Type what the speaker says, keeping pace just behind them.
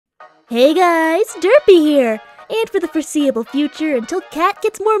Hey guys, Derpy here, and for the foreseeable future until Cat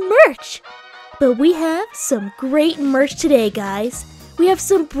gets more merch. But we have some great merch today, guys. We have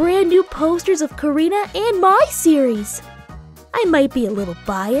some brand new posters of Karina and my series. I might be a little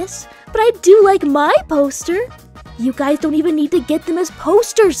biased, but I do like my poster. You guys don't even need to get them as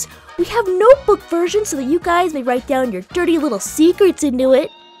posters. We have notebook versions so that you guys may write down your dirty little secrets into it.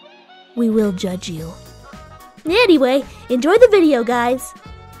 We will judge you. Anyway, enjoy the video, guys.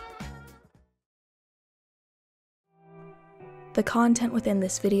 The content within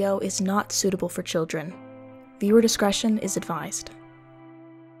this video is not suitable for children. Viewer discretion is advised.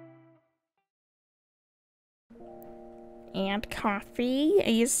 And coffee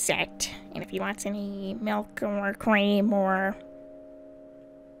is set. And if he wants any milk or cream or,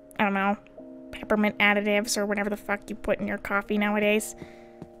 I don't know, peppermint additives or whatever the fuck you put in your coffee nowadays.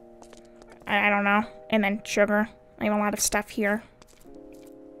 I don't know. And then sugar. I have a lot of stuff here.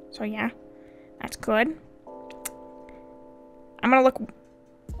 So yeah, that's good. I'm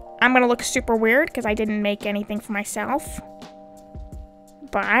gonna look super weird because I didn't make anything for myself.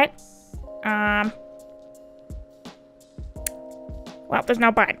 But, well, there's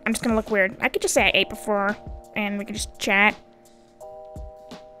no but. I'm just gonna look weird. I could just say I ate before, and we could just chat.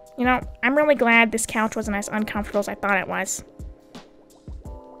 You know, I'm really glad this couch wasn't as uncomfortable as I thought it was.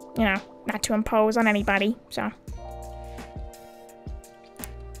 You know, not to impose on anybody, so.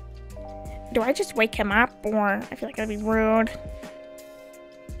 Do I just wake him up, or I feel like that'd be rude?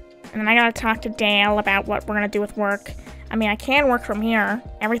 And then I gotta talk to Dale about what we're gonna do with work. I mean, I can work from here.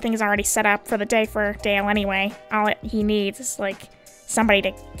 Everything is already set up for the day for Dale anyway. All he needs is, like, somebody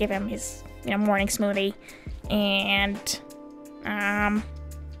to give him his, you know, morning smoothie. And,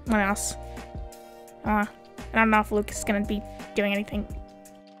 what else? I don't know if Luke is gonna be doing anything.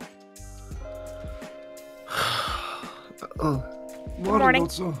 Morning,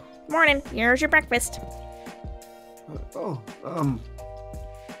 Otso. Morning. Here's your breakfast.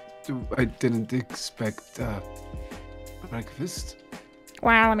 I didn't expect, breakfast.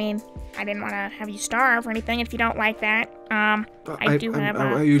 Well, I mean, I didn't want to have you starve or anything if you don't like that.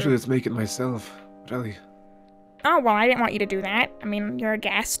 I usually just make it myself, really. Oh, well, I didn't want you to do that. I mean, you're a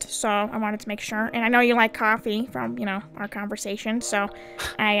guest, so I wanted to make sure. And I know you like coffee from, you know, our conversation, so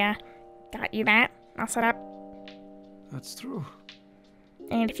I, got you that. I'll set up. That's true.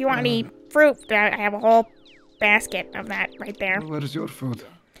 And if you want any fruit, I have a whole basket of that right there. Where's your food?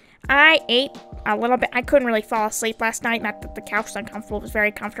 I ate a little bit. I couldn't really fall asleep last night. Not that the couch was uncomfortable. It was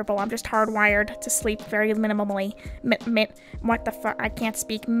very comfortable. I'm just hardwired to sleep very minimally. What the fuck? I can't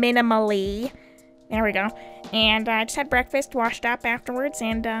speak. Minimally. There we go. And I just had breakfast, washed up afterwards,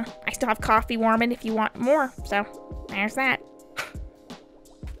 and I still have coffee warming if you want more. So, there's that.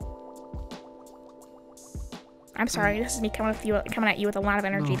 I'm sorry, this is me coming at you with a lot of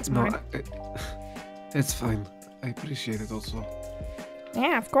energy this morning. It's fine. I appreciate it also.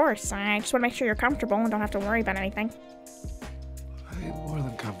 Yeah, of course. I just want to make sure you're comfortable and don't have to worry about anything. I'm more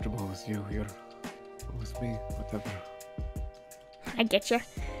than comfortable with you here. With me, whatever. I get you.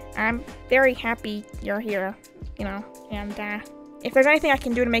 I'm very happy you're here, you know, and if there's anything I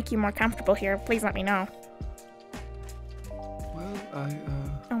can do to make you more comfortable here, please let me know. Well,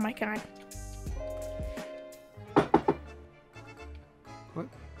 Oh my god. What?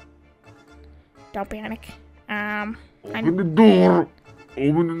 Don't panic. Open the door!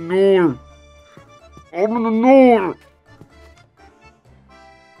 Open the door! Open the door!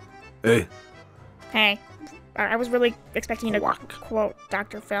 Hey. Hey. I was really expecting you to quote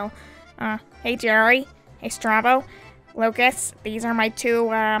Dr. Phil. Hey Jerry. Hey Strabo. Lucas. These are my two,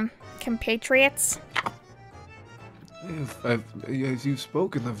 compatriots. You've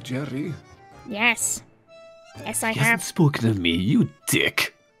spoken of Jerry. Yes. Yes, I He have. hasn't spoken of me, you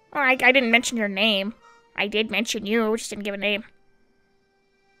dick. Well, I didn't mention your name. I did mention you, just didn't give a name.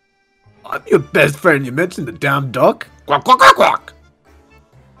 I'm your best friend. You mentioned the damn duck. Quack, quack, quack, quack.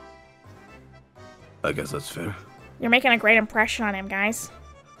 I guess that's fair. You're making a great impression on him, guys.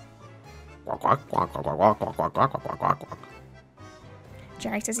 Quack, quack, quack, quack, quack, quack, quack, quack, quack, quack, quack.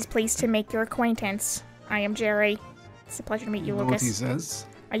 Jerry says he's pleased to make your acquaintance. I am Jerry. It's a pleasure to meet you, Know Lucas. what he says?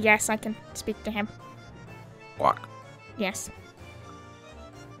 Yes, I can speak to him. Quack. Yes.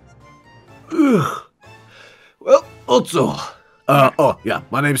 Ugh. Well, Otso. Oh, yeah,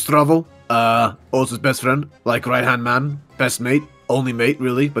 my name's Stravo. Otso's best friend, like right-hand man, best mate, only mate,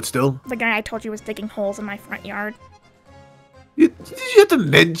 really, but still. The guy I told you was digging holes in my front yard. Did you have to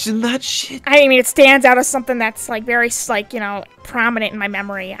mention that shit? I mean, it stands out as something that's, like, very, like, you know, prominent in my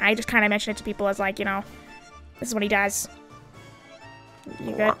memory. I just kind of mention it to people as, like, you know, this is what he does.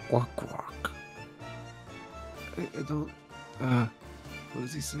 You good? Quack, quack, quack. I don't, What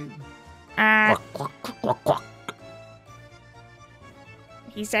is he saying? Quack, quack, quack, quack.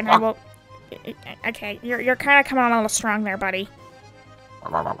 He said I will... Okay, you're kind of coming on a little strong there, buddy.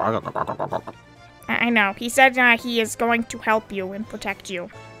 I know. He said he is going to help you and protect you.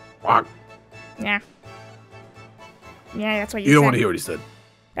 Quack. Yeah. Yeah, that's what you said. You don't want to hear what he said.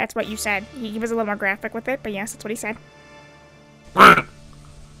 That's what you said. He was a little more graphic with it, but yes, that's what he said.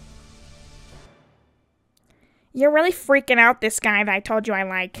 You're really freaking out this guy that I told you I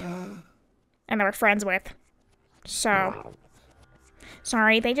like. And that we're friends with. So...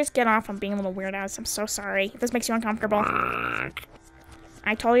 Sorry, they just get off on being little weirdos. I'm so sorry. If this makes you uncomfortable. I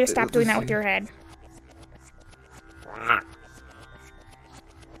told you to stop doing that with your head.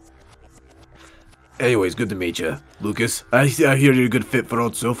 Anyways, good to meet you, Lucas. I hear you're a good fit for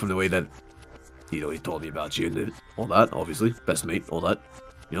Otso from the way that, he told me about you and all that, obviously. Best mate, all that,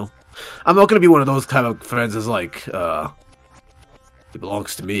 I'm not gonna be one of those kind of friends that's like, it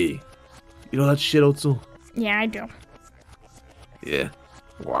belongs to me. You know that shit, Otso? Yeah, I do. Yeah.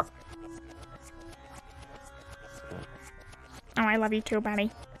 What? Oh, I love you too,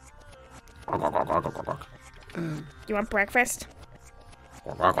 buddy. You want breakfast?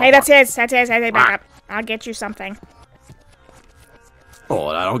 Hey, that's his. That's his. Hey, back up. I'll get you something. Oh,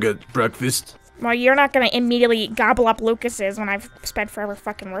 I don't get breakfast. Well, you're not gonna immediately gobble up Lucas's when I've spent forever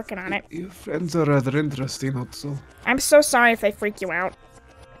fucking working on it. Your friends are rather interesting, Otso. I'm so sorry if they freak you out.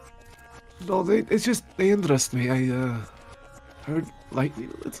 No, they interest me. I heard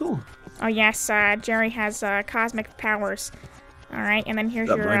lightning a little. Oh yes, Jerry has cosmic powers. All right, and then here's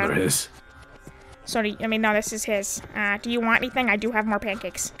That your. mine or his? So no, this is his. Do you want anything? I do have more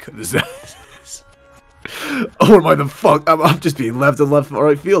pancakes. Is that? Oh, am I the fuck? I'm just being left in left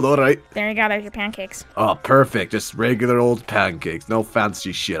right field. All right. There you go. There's your pancakes. Oh, perfect. Just regular old pancakes. No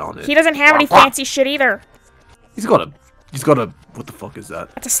fancy shit on it. He doesn't have any fancy shit either. He's got a. What the fuck is that?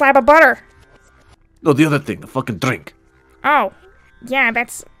 That's a slab of butter. No, the other thing. The fucking drink. Oh, yeah.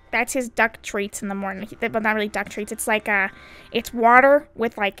 That's his duck treats in the morning. Well, not really duck treats. It's like it's water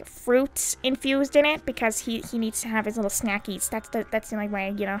with like fruits infused in it because he needs to have his little snackies. That's the only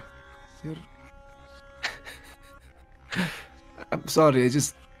way, You're... I'm sorry. I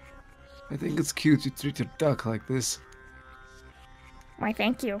think it's cute you treat your duck like this. Why,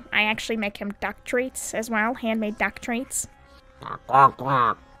 thank you. I actually make him duck treats as well, handmade duck treats. Yeah,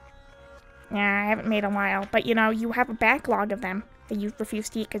 I haven't made a while, but you have a backlog of them that you refuse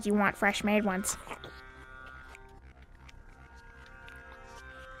to eat because you want fresh made ones.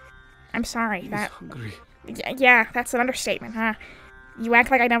 I'm sorry. He's that. hungry. Yeah, that's an understatement, huh? You act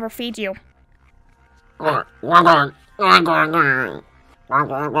like I never feed you. No,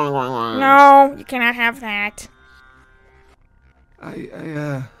 you cannot have that.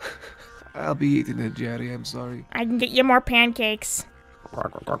 I'll be eating it, Jerry. I'm sorry. I can get you more pancakes. Oh,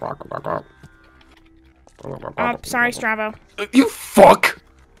 sorry, Stravo. You fuck!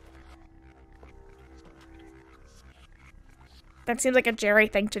 That seems like a Jerry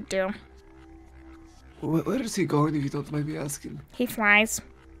thing to do. Where is he going, if you don't mind me asking? He flies.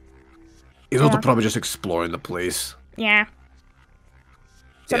 He's also probably just exploring the place. Yeah.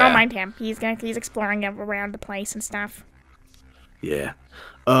 So don't mind him. He's exploring around the place and stuff. Yeah.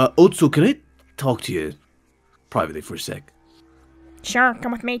 Otso, can I talk to you privately for a sec? Sure,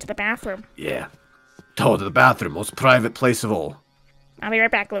 come with me to the bathroom. Yeah. Oh, to the bathroom, most private place of all. I'll be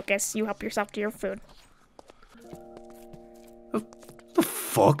right back, Lucas. You help yourself to your food. The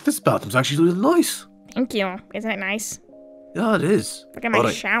fuck? This bathroom's actually really nice. Thank you. Isn't it nice? Yeah, it is. Look at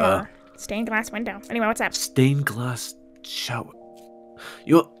my shower. Stained glass window. Anyway, what's up? Stained glass shower.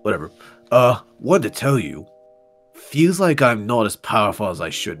 You know, whatever. Wanted to tell you. Feels like I'm not as powerful as I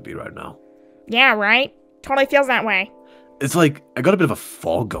should be right now. Yeah, right? Totally feels that way. It's like, I got a bit of a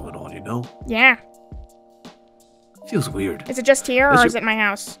fog going on, you know? Yeah. Feels weird. Is it just here, or is it my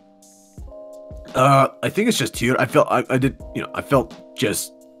house? I think it's just here. I felt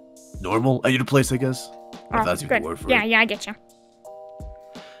just normal at your place, I guess. If that's even the word for it. Yeah, I get you.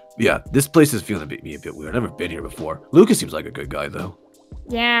 Yeah, this place is feeling me a bit weird. I've never been here before. Lucas seems like a good guy, though.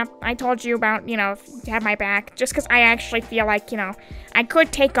 Yeah, I told you about, to have my back. Just because I actually feel like, I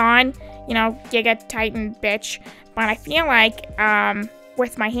could take on, Giga Titan bitch. But I feel like,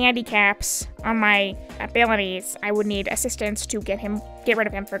 with my handicaps on my abilities, I would need assistance to get rid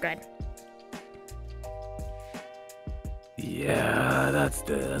of him for good. Yeah, that's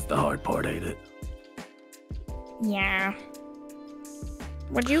the hard part, ain't it? Yeah.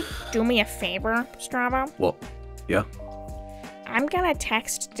 Would you do me a favor, Stravo? Well, yeah. I'm gonna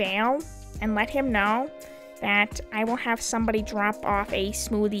text Dale and let him know that I will have somebody drop off a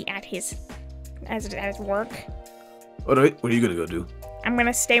smoothie at his work. Alright, what are you gonna go do? I'm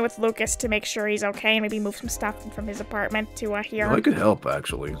gonna stay with Lucas to make sure he's okay and maybe move some stuff from his apartment to here. I could help,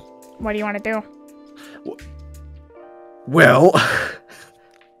 actually. What do you want to do? Well,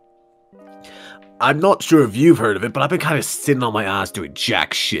 I'm not sure if you've heard of it, but I've been kind of sitting on my ass doing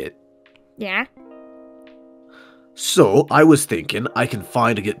jack shit. Yeah? So, I was thinking I can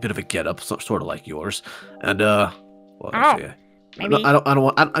find a bit of a get-up, sort of like yours, and, well, actually, maybe. I don't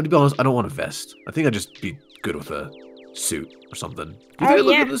want, to be honest, I don't want a vest. I think I'd just be good with a suit or something. Do you think I'd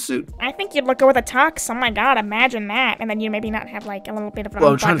look good with a suit? I think you'd look good with a tux. Oh my god, imagine that. And then you maybe not have, like, a little bit of an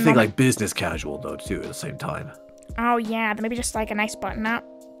Well, I'm trying to think, like, business casual, though, too, at the same time. Oh, yeah, then maybe just, like, a nice button-up.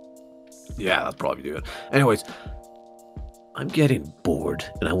 Yeah, that's probably do it. Anyways, I'm getting bored,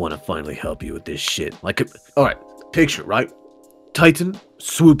 and I want to finally help you with this shit. Like, alright, picture, right? Titan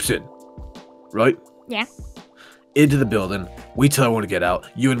swoops in, right? Yeah. Into the building. We tell everyone to get out.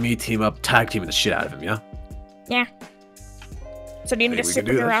 You and me team up, tag teaming the shit out of him, yeah? Yeah. So do you need a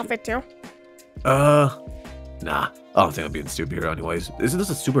superhero outfit, too? Nah. I don't think I'll be in superhero anyways. Isn't this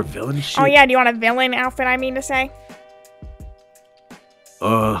a super villain shit? Oh, yeah, do you want a villain outfit, I mean to say?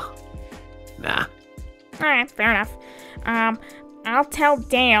 Nah. Alright, fair enough. I'll tell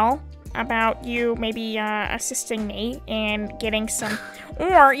Dale about you maybe, assisting me in getting some...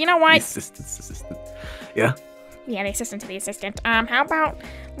 Or, you know what? Assistant. Yeah? Yeah, the assistant to the assistant. How about,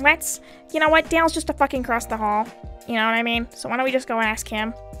 you know what? Dale's just a fucking across the hall. You know what I mean? So why don't we just go ask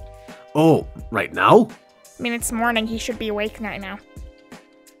him? Oh, right now? I mean, it's morning. He should be awake right now.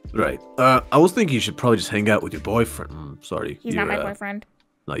 Right. I was thinking you should probably just hang out with your boyfriend. Sorry. He's not my boyfriend.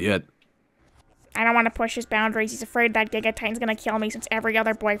 Not yet. I don't want to push his boundaries. He's afraid that Giga Titan's gonna kill me since every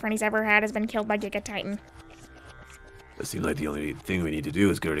other boyfriend he's ever had has been killed by Giga Titan. It seems like the only thing we need to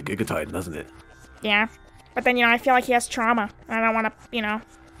do is get rid of Giga Titan, doesn't it? Yeah. But then, you know, I feel like he has trauma. And I don't want to, you know...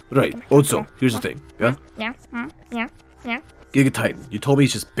 Right. Otso, here's the thing, yeah? Yeah. Yeah. Giga Titan, you told me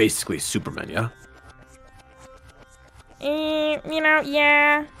he's just basically Superman, yeah? You know,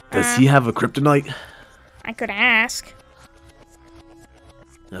 yeah. Does he have a kryptonite? I could ask.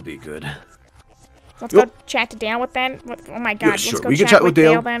 That'd be good. Let's go chat to Dale with then. Oh my god, Yeah, let's sure. go We can chat with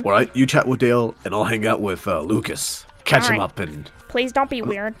Dale then. Alright, you chat with Dale, and I'll hang out with Lucas. Catch him up and... Please don't be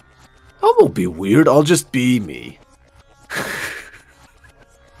weird. I won't be weird, I'll just be me.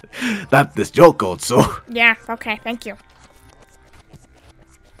 This joke goes, so... Yeah, okay, thank you.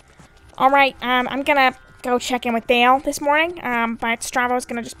 Alright, I'm gonna go check in with Dale this morning, but Stravo's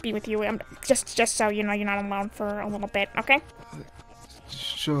gonna just be with you, just so you know you're not alone for a little bit, okay?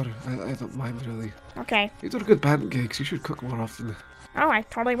 Sure, I don't mind really. Okay. You do good pancakes, you should cook more often. Oh, I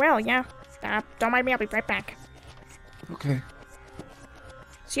totally will, yeah. Don't mind me, I'll be right back. Okay.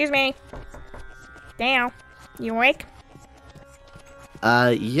 Excuse me. Dale, you awake?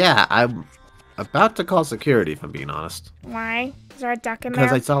 Yeah, I'm about to call security, if I'm being honest. Why? Is there a duck in there?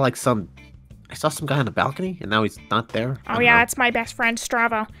 Because I saw some guy on the balcony, and now he's not there. Oh yeah, that's my best friend,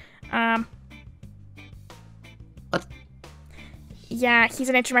 Stravo. What? Yeah, he's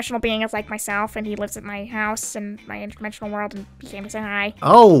an interdimensional being like myself, and he lives at my house in my interdimensional world, and he came to say hi.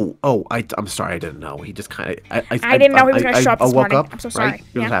 I'm sorry, I didn't know. He just kind of... I didn't know he was going to show up this morning. I'm so sorry. Right?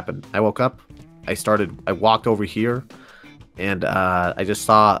 Here's what happened. I woke up, I walked over here, and I just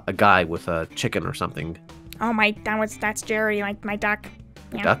saw a guy with a chicken or something. Oh, that's Jerry, like my duck.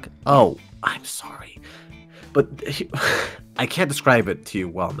 Yeah. Duck? Oh, I'm sorry. But I can't describe it to you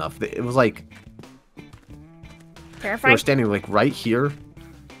well enough. It was like... Terrifying? They were standing like right here.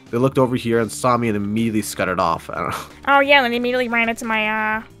 They looked over here and saw me and immediately scuttered off. I don't know. Oh yeah, and they immediately ran into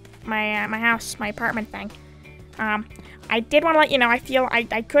my my house, my apartment thing. I did want to let you know, I feel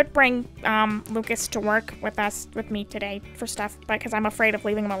I could bring Lucas to work with me today for stuff, because I'm afraid of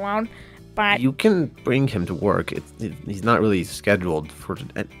leaving him alone. But you can bring him to work. He's not really scheduled for.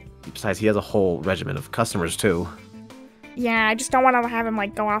 Besides, he has a whole regiment of customers too. Yeah, I just don't want to have him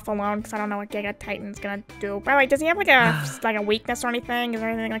like go off alone because I don't know what Giga Titan's gonna do. By the way, does he have like a weakness or anything? Is there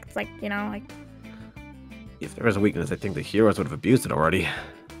anything like you know like? If there was a weakness, I think the heroes would have abused it already.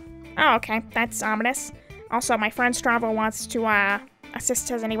 Oh, okay, that's ominous. Also, my friend Stravo wants to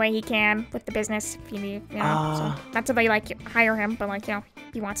assist us any way he can with the business if you need, you know. So not to like hire him, but like you know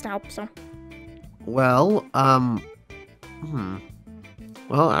he wants to help. So. Well, well,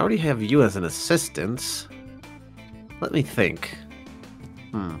 I already have you as an assistant. Let me think.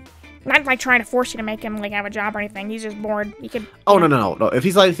 Not like trying to force you to make him like have a job or anything. He's just bored. You could. Oh no! If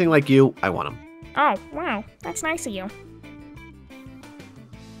he's anything like you, I want him. Oh wow, that's nice of you.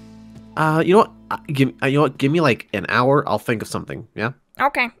 You know what? Give me like an hour. I'll think of something. Yeah.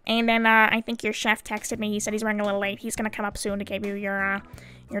 Okay, and then I think your chef texted me. He said he's running a little late. He's gonna come up soon to give you your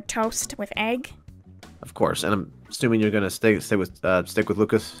toast with egg. Of course, and assuming you're gonna stick with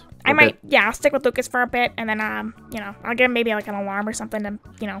Lucas. I might, yeah, I'll stick with Lucas for a bit, and then, you know, I'll give him maybe like an alarm or something to,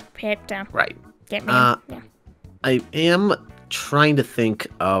 you know, hit to Right. get me. Yeah. I am trying to think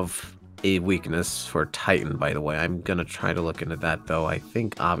of a weakness for Titan, by the way. I'm gonna try to look into that, though. I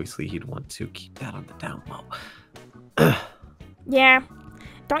think, obviously, he'd want to keep that on the down low. Yeah.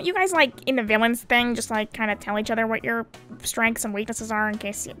 Don't you guys, like, in the villains thing, just, like, kind of tell each other what your strengths and weaknesses are in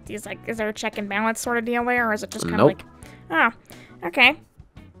case he's like, is there a check and balance sort of deal there, or is it just kind of like, oh, okay.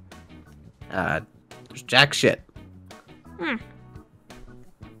 There's jack shit.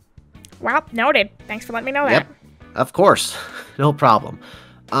 Well, noted. Thanks for letting me know that. Yep, of course. No problem.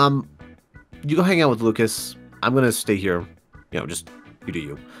 You go hang out with Lucas. I'm gonna stay here. You know, just you do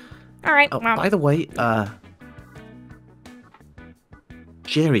you. All right, Oh, well. by the way,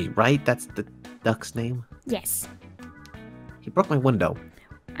 Jerry, right? That's the duck's name? Yes. He broke my window.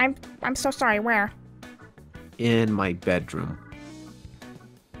 I'm so sorry. Where? In my bedroom.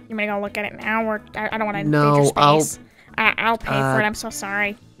 You may go look at it now, or I don't want to No, invade your space. I'll pay for it. I'm so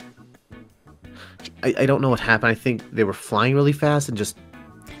sorry. I don't know what happened. I think they were flying really fast and just,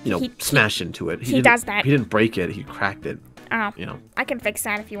 you know, smash into it. He does that. He didn't break it. He cracked it. Oh. You know. I can fix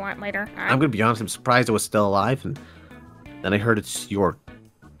that if you want later. I'm gonna be honest. I'm surprised it was still alive, and then I heard it's your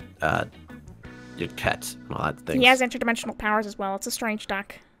pet and all that thing. He has interdimensional powers as well. It's a strange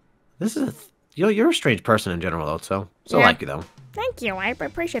duck. This is you're a strange person in general, though. So I Yeah. like you though. Thank you. I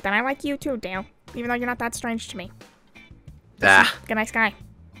appreciate that. I like you too, Dale. Even though you're not that strange to me. Ah. Good nice guy.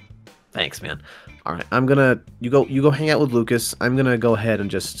 Thanks, man. All right, I'm gonna you go hang out with Lucas. I'm gonna go ahead and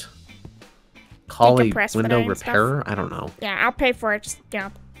just call a Decompress for the window day and stuff. repairer. I don't know. Yeah, I'll pay for it. Just, you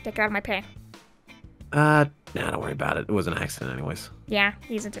know, take it out of my pay. Nah, don't worry about it. It was an accident, anyways. Yeah,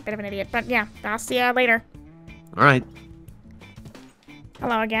 he's a bit of an idiot. But yeah, I'll see you later. All right.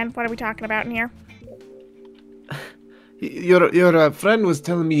 Hello again. What are we talking about in here? Your friend was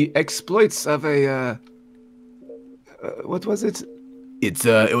telling me exploits of a what was it? It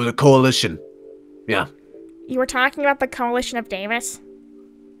was a coalition. Yeah. You were talking about the Coalition of Davis?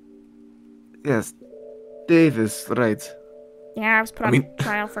 Yes, Davis, right? Yeah, I was put on mean-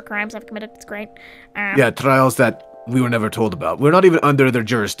 trial for crimes I've committed. It's great. Yeah, trials that we were never told about. We're not even under their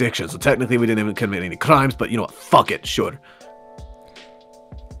jurisdiction, so technically we didn't even commit any crimes, but you know what? Fuck it, sure.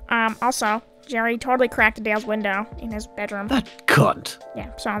 Also, Jerry totally cracked Dale's window in his bedroom. That cunt.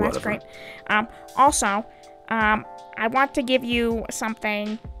 Yeah, so that's Whatever. great. Also, I want to give you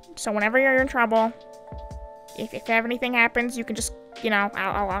something, so whenever you're in trouble, if anything happens, you can just, you know,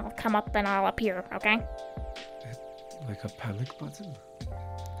 I'll come up and I'll appear, okay? Like a panic button?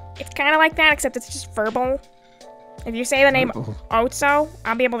 It's kind of like that, except it's just verbal. If you say the name Otso,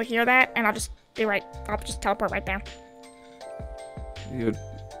 I'll be able to hear that, and I'll just teleport right there.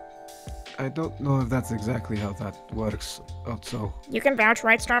 I don't know if that's exactly how that works, Otso. You can vouch,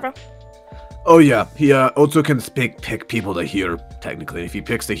 right, Strava? Oh yeah, he Otso can pick people to hear, technically. If he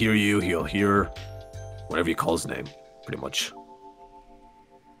picks to hear you, he'll hear whatever you call his name, pretty much.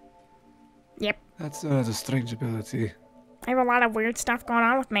 Yep. That's a strange ability. I have a lot of weird stuff going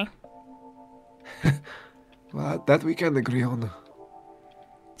on with me. Well, that we can agree on.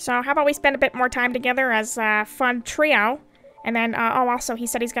 So how about we spend a bit more time together as a fun trio? And then, also, he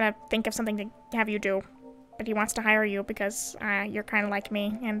said he's gonna think of something to have you do. But he wants to hire you because, you're kind of like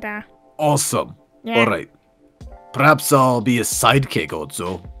me, and, Awesome. Yeah. Alright. Perhaps I'll be a sidekick,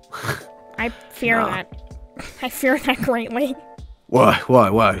 Otso. I fear that. I fear that greatly. Why?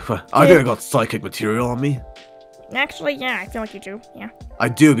 I think I got psychic material on me. Actually, yeah, I feel like you do, yeah. I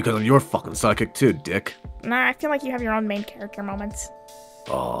do, because I'm your fucking psychic too, dick. Nah, I feel like you have your own main character moments.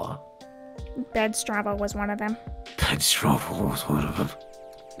 Aw. Bed Strava was one of them. That's trouble was one of them.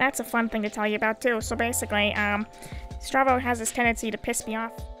 That's a fun thing to tell you about, too. So basically, Stravo has this tendency to piss me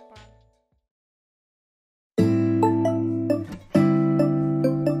off